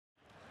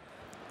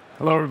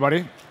Hello,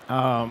 everybody.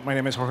 My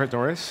name is Jorge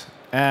Torres,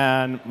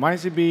 and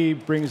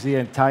MindsDB brings the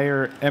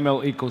entire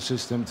ML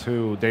ecosystem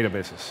to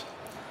databases.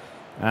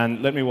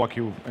 And let me walk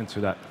you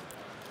into that.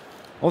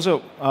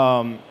 Also,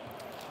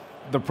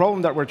 the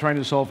problem that we're trying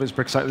to solve is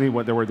precisely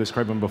what they were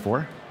describing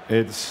before.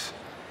 It's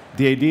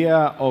the idea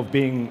of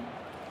being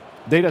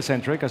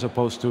data-centric as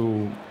opposed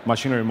to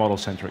machine learning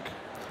model-centric,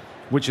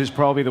 which is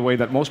probably the way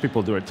that most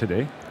people do it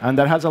today, and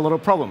that has a lot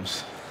of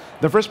problems.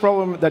 The first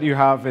problem that you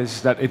have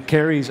is that it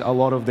carries a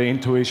lot of the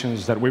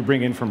intuitions that we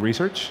bring in from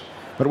research,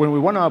 but when we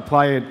want to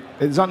apply it,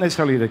 it's not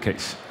necessarily the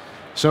case.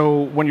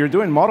 So when you're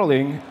doing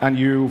modeling and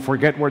you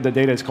forget where the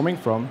data is coming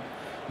from,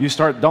 you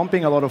start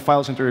dumping a lot of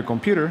files into your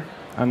computer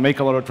and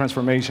make a lot of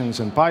transformations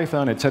in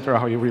Python, et cetera,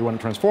 how you really want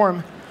to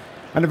transform.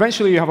 And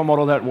eventually you have a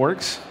model that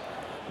works,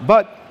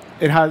 but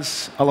it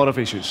has a lot of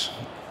issues.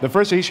 The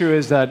first issue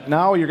is that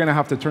now you're going to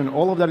have to turn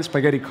all of that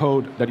spaghetti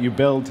code that you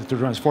built to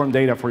transform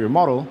data for your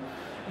model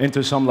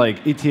into some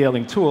like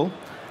ETLing tool,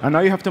 and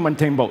now you have to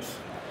maintain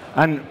both.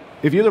 And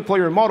if you deploy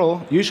your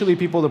model, usually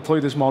people deploy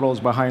these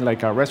models behind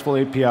like a RESTful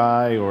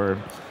API or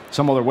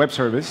some other web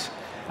service.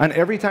 And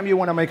every time you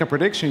want to make a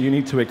prediction, you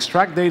need to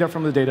extract data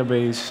from the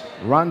database,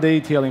 run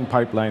the ETLing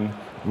pipeline,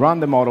 run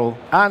the model,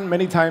 and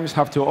many times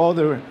have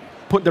to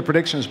put the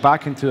predictions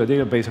back into the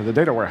database of the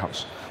data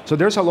warehouse. So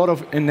there's a lot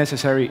of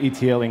unnecessary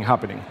ETLing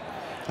happening.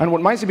 And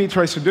what MindsDB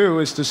tries to do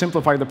is to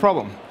simplify the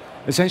problem.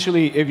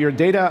 Essentially, if your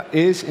data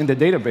is in the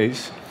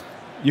database,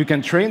 you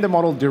can train the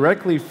model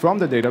directly from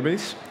the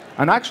database,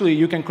 and actually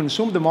you can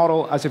consume the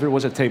model as if it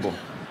was a table.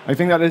 I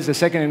think that is the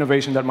second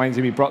innovation that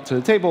MindsDB brought to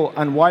the table,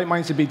 and why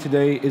MindsDB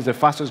today is the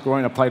fastest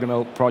growing applied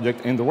ML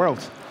project in the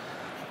world.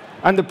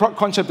 And the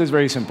concept is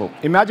very simple.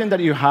 Imagine that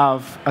you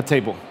have a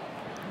table.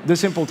 The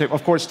simple table.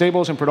 Of course,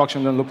 tables in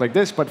production don't look like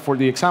this, but for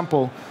the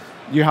example,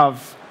 you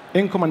have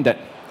income and debt.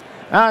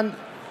 And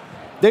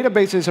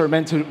databases are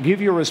meant to give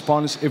you a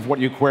response if what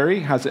you query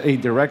has a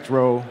direct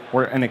row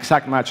or an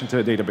exact match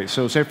into the database.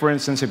 So say, for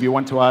instance, if you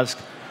want to ask,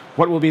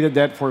 what will be the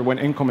debt for when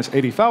income is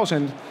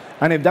 80,000?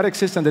 And if that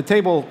exists in the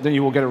table, then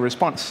you will get a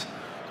response.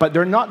 But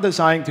they're not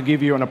designed to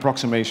give you an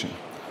approximation.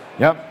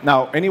 Yeah?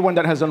 Now, anyone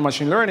that has done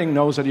machine learning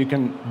knows that you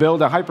can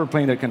build a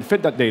hyperplane that can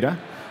fit that data,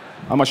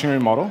 a machine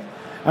learning model.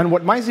 And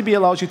what MindsDB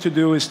allows you to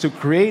do is to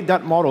create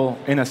that model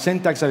in a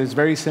syntax that is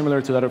very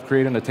similar to that of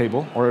creating a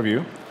table or a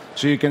view.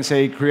 So you can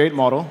say, create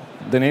model,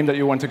 the name that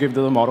you want to give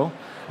to the model,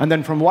 and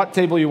then from what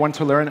table you want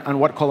to learn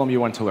and what column you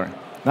want to learn.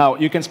 Now,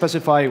 you can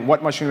specify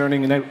what machine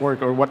learning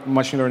network or what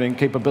machine learning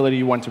capability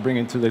you want to bring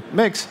into the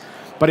mix,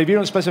 but if you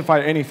don't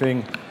specify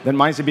anything, then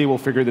MindsDB will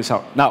figure this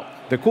out. Now,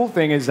 the cool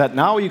thing is that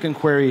now you can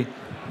query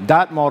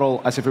that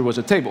model as if it was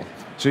a table.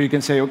 So you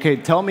can say, OK,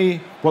 tell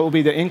me what will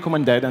be the income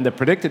and debt and the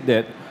predicted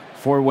debt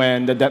for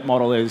when the debt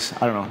model is,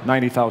 I don't know,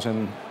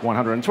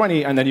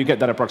 90,120, and then you get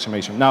that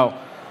approximation. Now,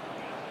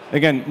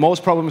 again,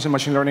 most problems in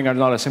machine learning are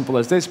not as simple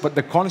as this, but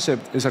the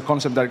concept is a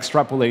concept that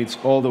extrapolates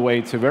all the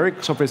way to very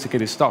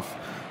sophisticated stuff.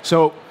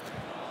 So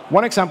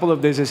one example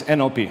of this is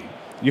NLP.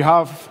 You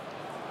have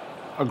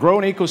a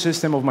growing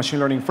ecosystem of machine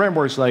learning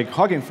frameworks like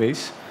Hugging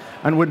Face,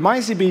 and with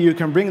MindsDB, you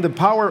can bring the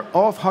power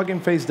of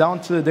Hugging Face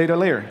down to the data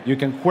layer. You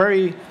can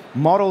query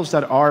models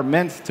that are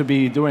meant to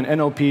be doing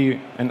NLP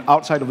and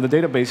outside of the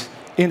database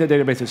in the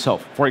database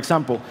itself. For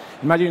example,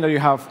 imagine that you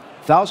have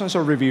thousands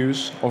of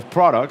reviews of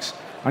products,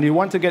 and you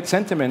want to get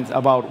sentiment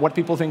about what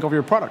people think of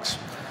your products.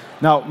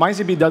 Now,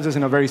 MindsDB does this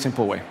in a very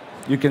simple way.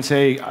 You can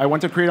say, I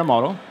want to create a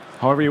model,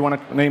 however you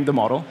want to name the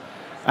model,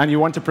 and you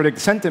want to predict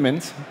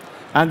sentiment,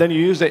 and then you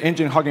use the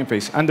engine Hugging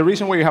Face. And the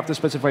reason why you have to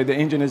specify the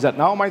engine is that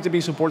now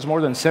MindsDB supports more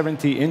than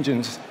 70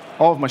 engines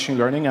of machine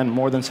learning and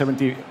more than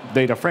 70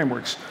 data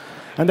frameworks.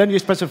 And then you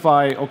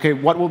specify, OK,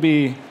 what will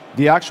be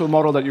the actual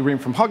model that you bring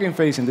from Hugging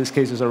Face, in this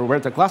case is a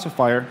Roberta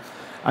classifier,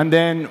 and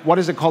then what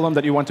is the column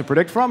that you want to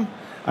predict from,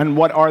 and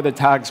what are the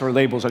tags or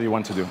labels that you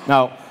want to do.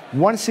 Now,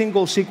 one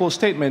single SQL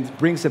statement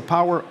brings the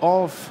power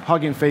of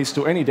Hugging Face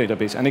to any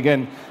database. And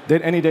again,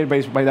 any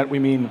database, by that we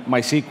mean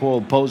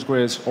MySQL,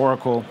 Postgres,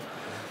 Oracle.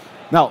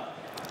 Now,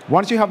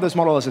 once you have this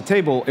model as a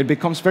table, it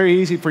becomes very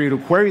easy for you to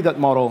query that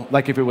model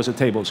like if it was a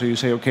table. So you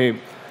say, OK,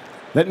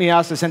 let me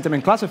ask the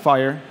sentiment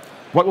classifier,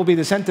 what will be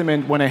the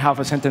sentiment when I have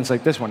a sentence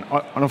like this one?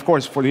 And of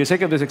course, for the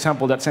sake of this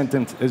example, that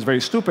sentence is very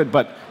stupid,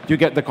 but you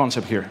get the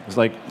concept here. It's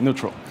like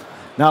neutral.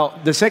 Now,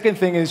 the second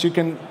thing is you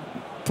can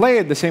play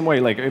it the same way,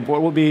 like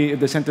what will be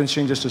if the sentence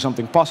changes to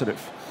something positive.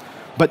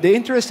 But the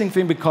interesting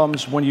thing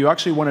becomes when you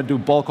actually want to do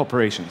bulk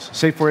operations.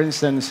 Say, for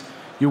instance,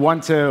 you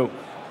want to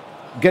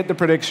get the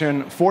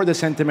prediction for the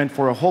sentiment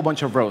for a whole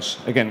bunch of rows.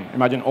 Again,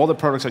 imagine all the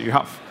products that you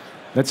have.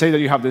 Let's say that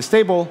you have this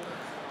table.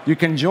 You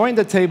can join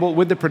the table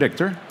with the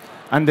predictor,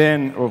 and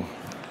then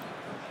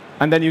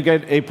you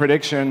get a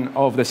prediction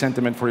of the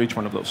sentiment for each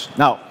one of those.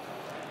 Now,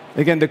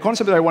 again, the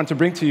concept that I want to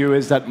bring to you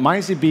is that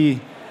MindsDB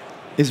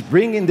is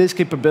bringing this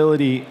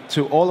capability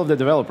to all of the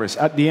developers.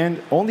 At the end,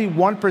 only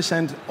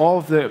 1%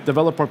 of the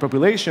developer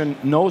population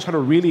knows how to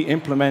really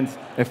implement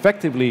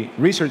effectively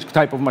research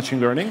type of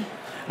machine learning.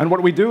 And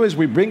what we do is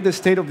we bring the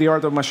state of the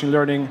art of machine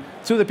learning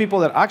to the people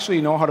that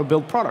actually know how to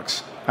build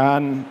products.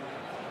 And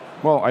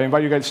well, I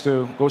invite you guys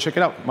to go check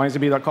it out,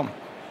 mindsdb.com.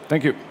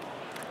 Thank you.